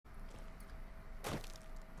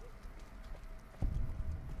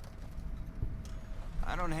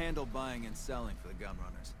I don't handle buying and selling for the gun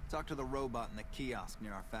runners. Talk to the robot in the kiosk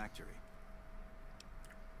near our factory.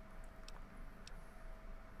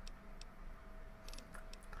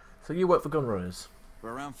 So you work for gun runners?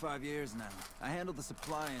 For around 5 years now. I handle the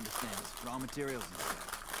supply end of things, raw materials and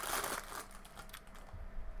stuff.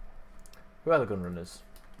 Who are the gun runners?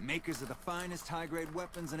 Makers of the finest high-grade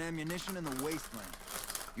weapons and ammunition in the wasteland.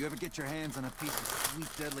 You ever get your hands on a piece of sweet,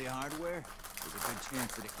 deadly hardware? There's a good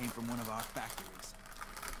chance that it came from one of our factories.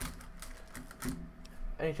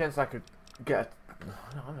 Any chance I could get I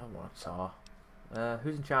don't want to saw.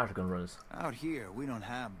 Who's in charge of gun runners? Out here, we don't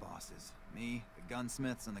have bosses. Me, the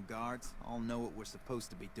gunsmiths, and the guards all know what we're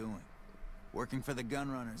supposed to be doing. Working for the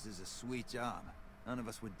gun runners is a sweet job. None of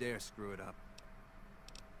us would dare screw it up.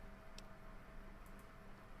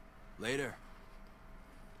 Later.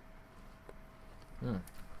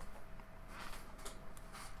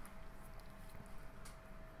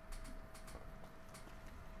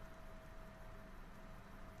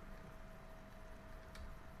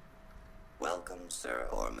 Welcome, sir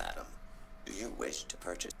or madam. Do you wish to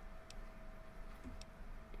purchase?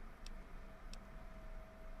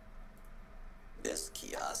 This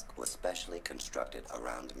kiosk was specially constructed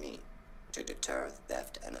around me to deter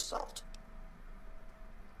theft and assault.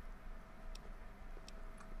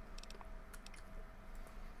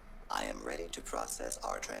 I am ready to process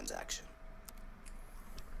our transaction.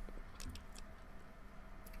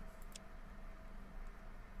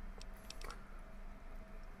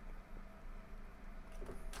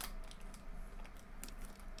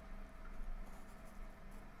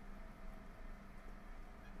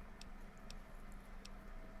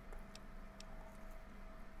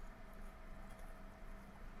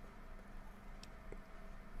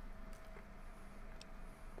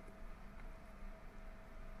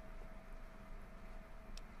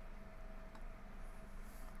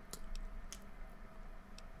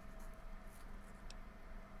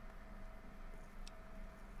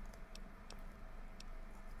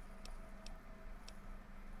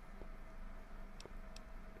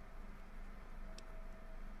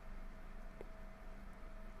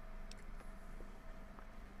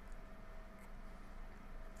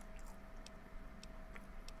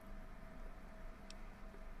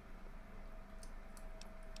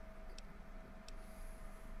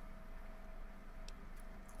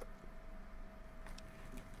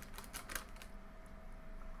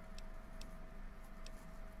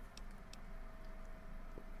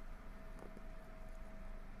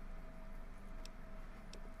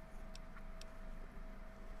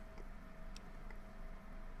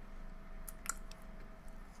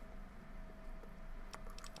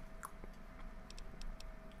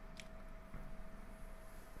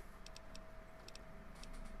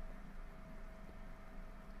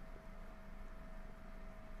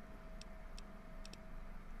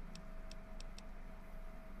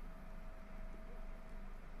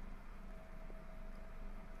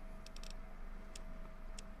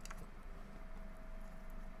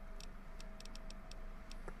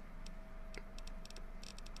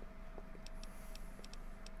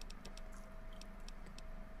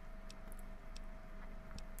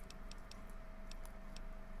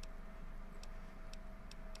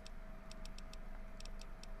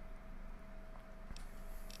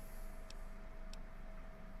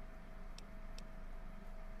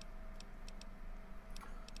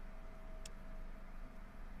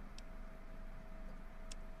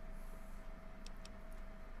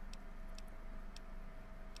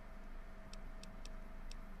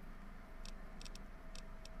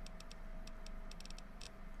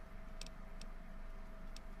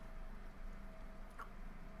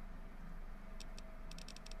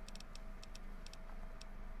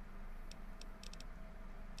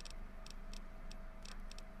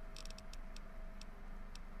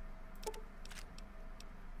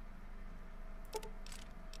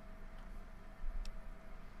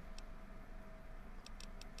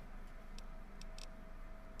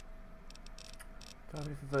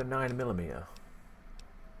 Probably for the 9mm.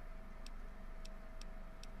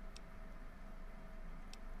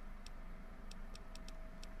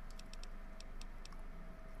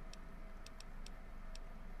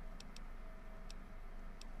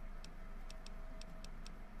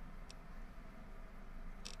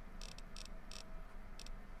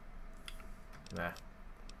 Nah.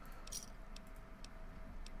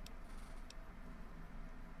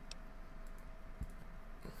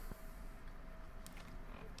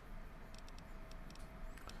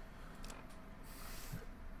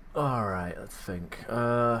 Alright, let's think.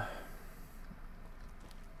 I'm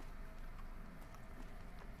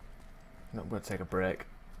going to take a break.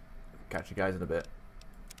 Catch you guys in a bit.